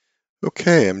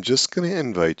Okay, I'm just going to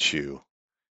invite you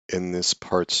in this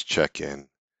parts check-in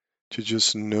to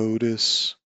just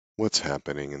notice what's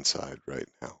happening inside right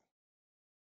now.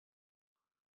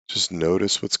 Just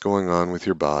notice what's going on with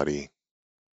your body.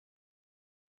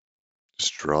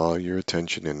 Just draw your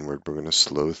attention inward. We're going to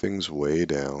slow things way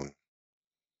down.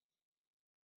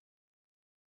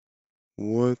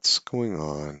 What's going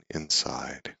on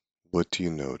inside? What do you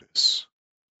notice?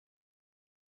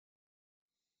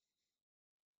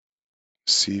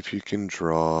 See if you can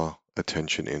draw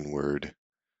attention inward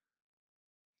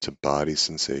to body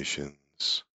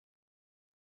sensations.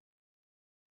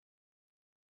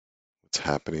 What's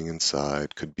happening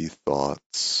inside could be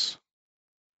thoughts,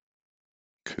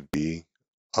 could be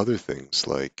other things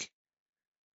like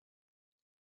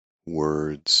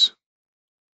words,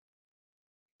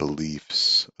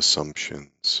 beliefs,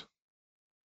 assumptions,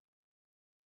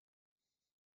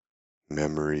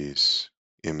 memories,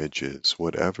 images,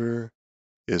 whatever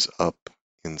is up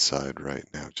inside right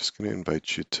now. Just going to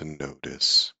invite you to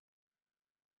notice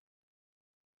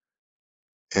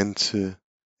and to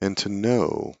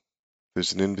know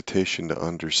there's an invitation to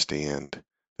understand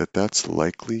that that's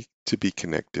likely to be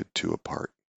connected to a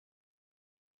part.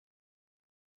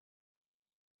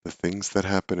 The things that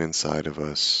happen inside of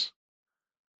us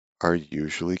are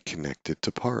usually connected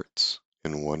to parts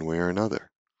in one way or another.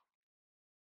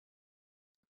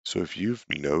 So if you've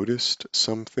noticed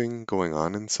something going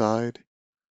on inside,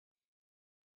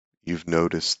 you've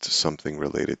noticed something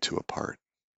related to a part.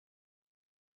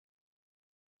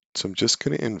 So I'm just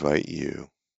going to invite you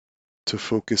to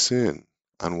focus in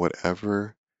on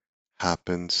whatever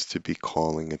happens to be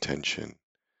calling attention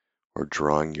or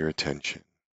drawing your attention.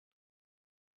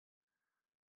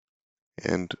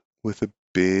 And with a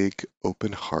big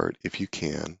open heart, if you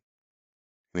can, and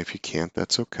if you can't,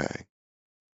 that's okay.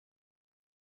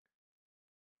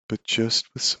 But just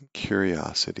with some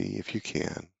curiosity, if you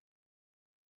can,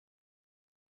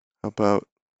 about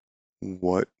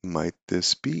what might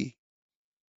this be?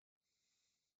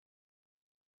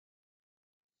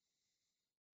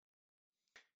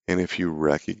 And if you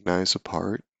recognize a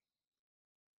part,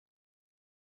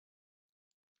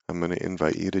 I'm going to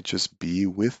invite you to just be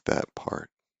with that part.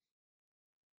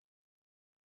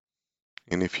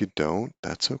 And if you don't,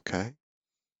 that's okay.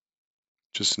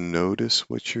 Just notice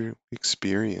what you're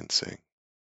experiencing.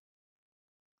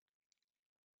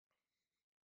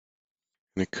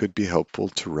 And it could be helpful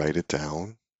to write it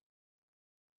down,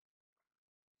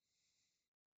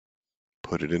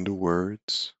 put it into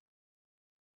words.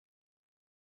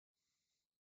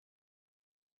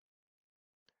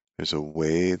 There's a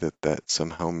way that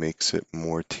somehow makes it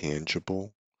more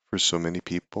tangible for so many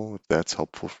people. If that's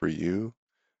helpful for you,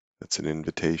 that's an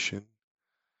invitation.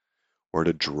 Or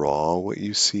to draw what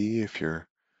you see if you're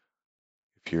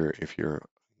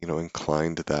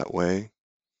inclined that way.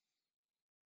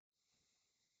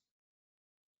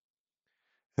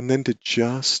 And then to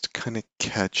just kind of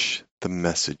catch the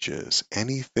messages,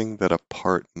 anything that a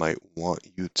part might want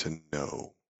you to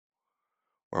know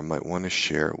or might want to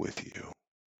share with you.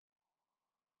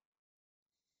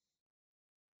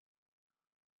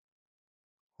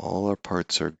 All our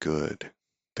parts are good.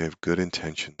 They have good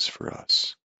intentions for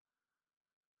us.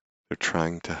 They're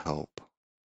trying to help.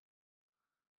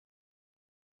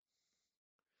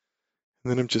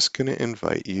 And then I'm just going to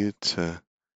invite you to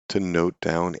note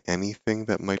down anything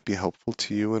that might be helpful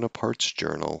to you in a parts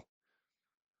journal,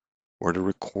 or to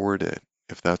record it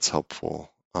if that's helpful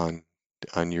on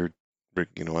your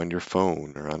on your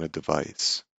phone or on a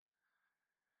device.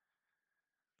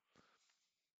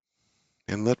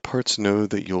 And let parts know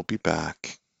that you'll be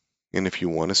back. And if you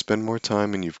want to spend more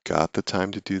time and you've got the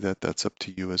time to do that, that's up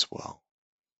to you as well.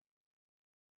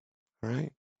 All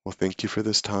right. Well, thank you for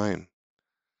this time.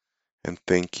 And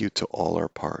thank you to all our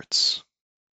parts.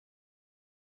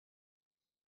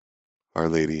 Our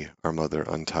Lady, our Mother,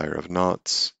 untie her of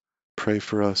knots, pray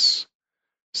for us.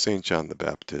 Saint John the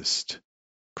Baptist,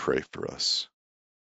 pray for us.